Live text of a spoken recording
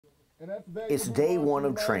It's day one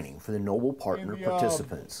of training for the Noble Partner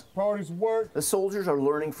participants. The soldiers are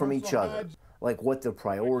learning from each other, like what the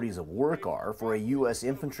priorities of work are for a U.S.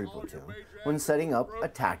 infantry platoon when setting up a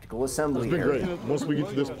tactical assembly area. Great. Once we get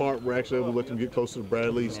to this part, we're actually able to let them get closer to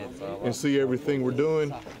Bradley's and see everything we're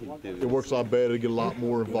doing. It works a lot better, get a lot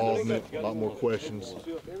more involvement, a lot more questions,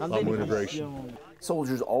 a lot more integration.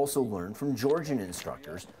 Soldiers also learn from Georgian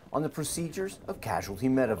instructors on the procedures of casualty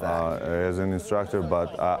medevac. As an instructor,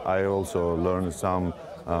 but I also learned some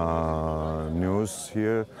news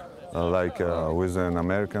here, with an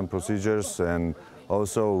American procedures, and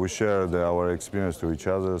also we shared our experience to each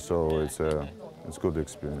other, so it's good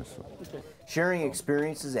experience. Sharing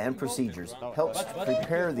experiences and procedures helps to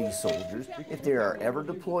prepare these soldiers if they are ever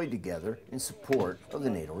deployed together in support of the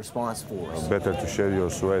NATO Response Force. Better to share your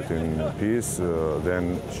sweat in peace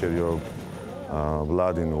than share your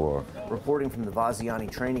blood in war. Reporting from the Vaziani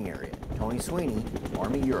training area, Tony Sweeney,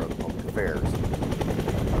 Army Europe Public Affairs.